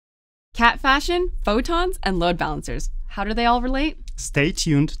Cat fashion, photons, and load balancers. How do they all relate? Stay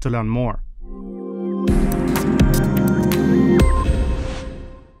tuned to learn more.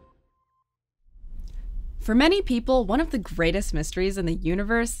 For many people, one of the greatest mysteries in the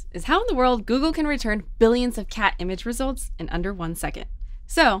universe is how in the world Google can return billions of cat image results in under 1 second.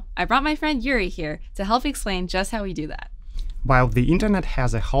 So, I brought my friend Yuri here to help explain just how we do that. While the internet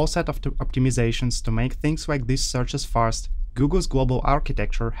has a whole set of optimizations to make things like these searches fast, Google's global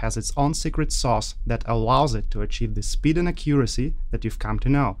architecture has its own secret sauce that allows it to achieve the speed and accuracy that you've come to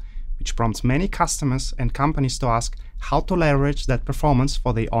know, which prompts many customers and companies to ask how to leverage that performance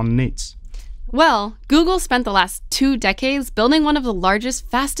for their own needs. Well, Google spent the last 2 decades building one of the largest,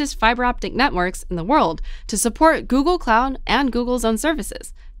 fastest fiber optic networks in the world to support Google Cloud and Google's own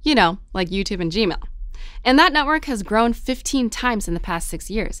services, like YouTube and Gmail. And that network has grown 15 times in the past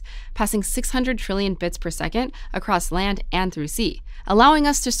 6 years, passing 600 trillion bits per second across land and through sea, allowing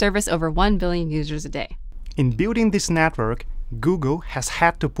us to service over 1 billion users a day. In building this network, Google has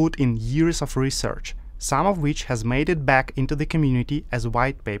had to put in years of research, some of which has made it back into the community as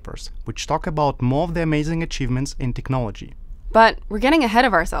white papers, which talk about more of the amazing achievements in technology. But we're getting ahead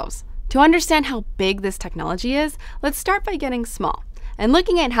of ourselves. To understand how big this technology is, let's start by getting small and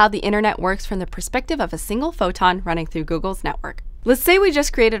looking at how the internet works from the perspective of a single photon running through Google's network. Let's say we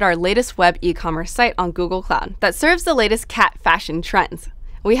just created our latest web e-commerce site on Google Cloud that serves the latest cat fashion trends.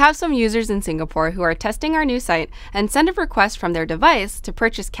 We have some users in Singapore who are testing our new site and send a request from their device to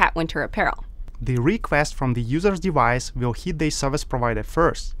purchase cat winter apparel. The request from the user's device will hit their service provider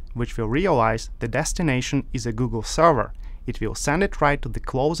first, which will realize the destination is a Google server. It will send it right to the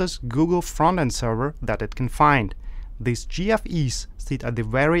closest Google front-end server that it can find. These GFEs sit at the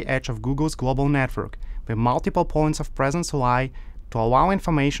very edge of Google's global network, where multiple points of presence lie to allow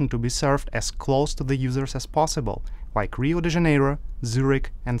information to be served as close to the users as possible, like Rio de Janeiro,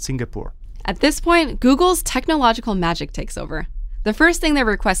 Zurich, and Singapore. At this point, Google's technological magic takes over. The first thing their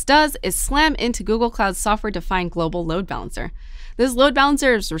request does is slam into Google Cloud's software-defined global load balancer. This load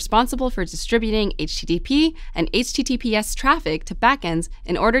balancer is responsible for distributing HTTP and HTTPS traffic to backends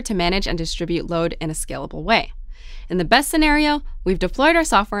in order to manage and distribute load in a scalable way. In the best scenario, we've deployed our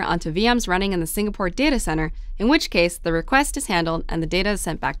software onto VMs running in the Singapore data center, in which case the request is handled and the data is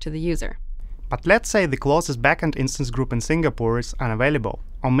sent back to the user. But let's say the closest backend instance group in Singapore is unavailable,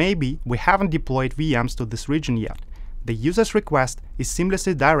 or maybe we haven't deployed VMs to this region yet. The user's request is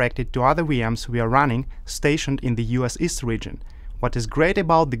seamlessly directed to other VMs we are running stationed in the US East region. What is great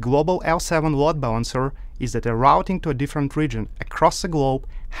about the global L7 load balancer is that a routing to a different region across the globe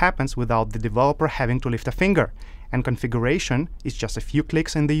happens without the developer having to lift a finger, and configuration is just a few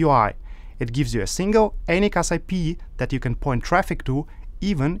clicks in the UI. It gives you a single Anycast IP that you can point traffic to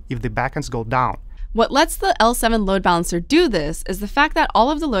even if the backends go down. What lets the L7 load balancer do this is the fact that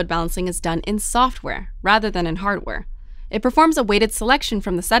all of the load balancing is done in software rather than in hardware. It performs a weighted selection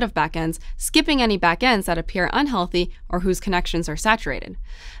from the set of backends, skipping any backends that appear unhealthy or whose connections are saturated.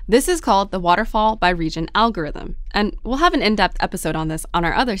 This is called the waterfall by region algorithm, and we'll have an in-depth episode on this on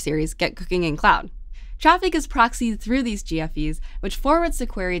our other series, Get Cooking in Cloud. Traffic is proxied through these GFEs, which forwards the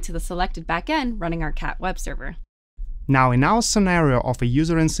query to the selected backend running our cat web server. Now, in our scenario of a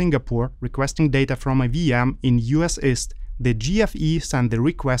user in Singapore requesting data from a VM in US East, the GFE sends the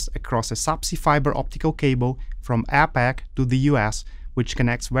request across a subsea fiber optical cable from APAC to the US, which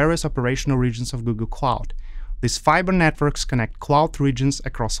connects various operational regions of Google Cloud. These fiber networks connect cloud regions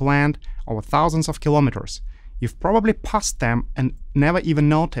across land over thousands of kilometers. You've probably passed them and never even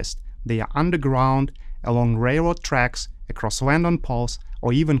noticed. They are underground, along railroad tracks, across land on poles,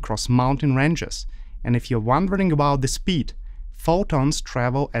 or even across mountain ranges. And if you're wondering about the speed, photons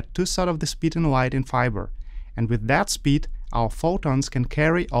travel at 2/3 of the speed in light in fiber. And with that speed, our photons can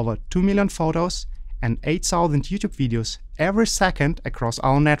carry over 2 million photos and 8,000 YouTube videos every second across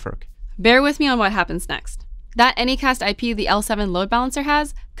our network. Bear with me on what happens next. That Anycast IP the L7 load balancer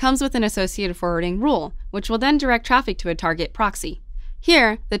has comes with an associated forwarding rule, which will then direct traffic to a target proxy.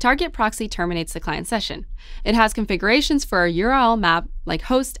 Here, the target proxy terminates the client session. It has configurations for a URL map like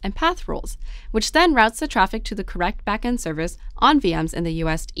host and path rules, which then routes the traffic to the correct backend service on VMs in the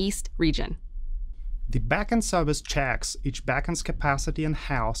US East region. The backend service checks each backend's capacity and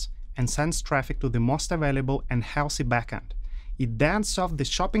health and sends traffic to the most available and healthy backend. It then serves the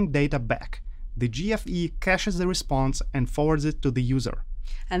shopping data back. The GFE caches the response and forwards it to the user.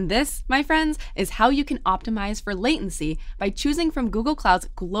 And this, my friends, is how you can optimize for latency by choosing from Google Cloud's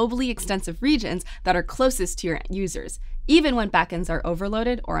globally extensive regions that are closest to your users, even when backends are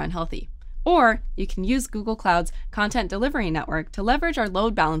overloaded or unhealthy. Or you can use Google Cloud's content delivery network to leverage our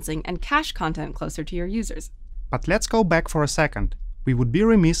load balancing and cache content closer to your users. But let's go back for a second. we would be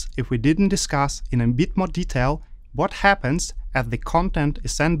remiss if we didn't discuss in a bit more detail what happens as the content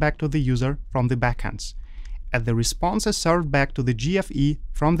is sent back to the user from the backends. As the response is served back to the GFE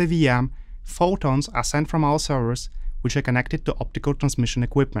from the VM, photons are sent from our servers, which are connected to optical transmission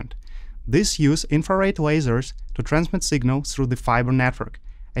equipment. This uses infrared lasers to transmit signals through the fiber network.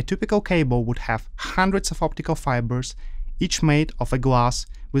 A typical cable would have hundreds of optical fibers, each made of a glass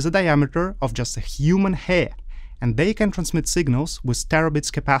with a diameter of just a human hair, and they can transmit signals with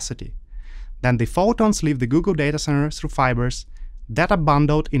terabits capacity. Then the photons leave the Google data center through fibers that are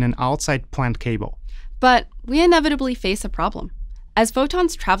bundled in an outside plant cable. But we inevitably face a problem. As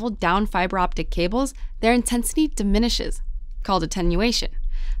photons travel down fiber optic cables, their intensity diminishes, called attenuation.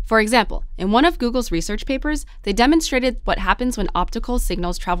 For example, in one of Google's research papers, they demonstrated what happens when optical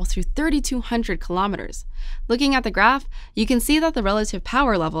signals travel through 3,200 kilometers. Looking at the graph, you can see that the relative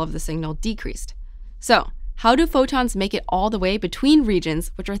power level of the signal decreased. So, how do photons make it all the way between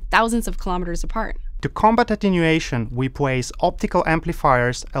regions which are thousands of kilometers apart? To combat attenuation, we place optical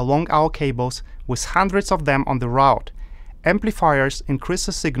amplifiers along our cables with hundreds of them on the route. Amplifiers increase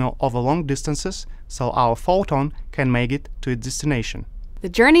the signal over long distances so our photon can make it to its destination. The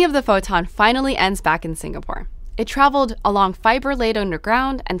journey of the photon finally ends back in Singapore. It traveled along fiber laid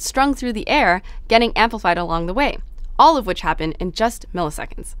underground and strung through the air, getting amplified along the way, all of which happened in just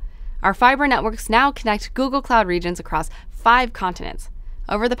milliseconds. Our fiber networks now connect Google Cloud regions across 5 continents.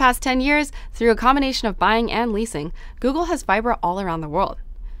 Over the past 10 years, through a combination of buying and leasing, Google has fiber all around the world.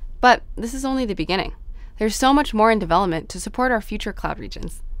 But this is only the beginning. There's so much more in development to support our future cloud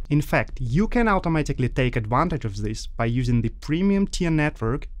regions. In fact, you can automatically take advantage of this by using the premium tier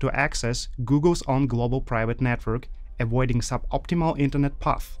network to access Google's own global private network, avoiding suboptimal internet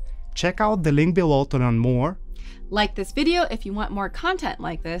path. Check out the link below to learn more. Like this video if you want more content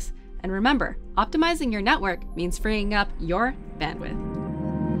like this, and remember, optimizing your network means freeing up your bandwidth.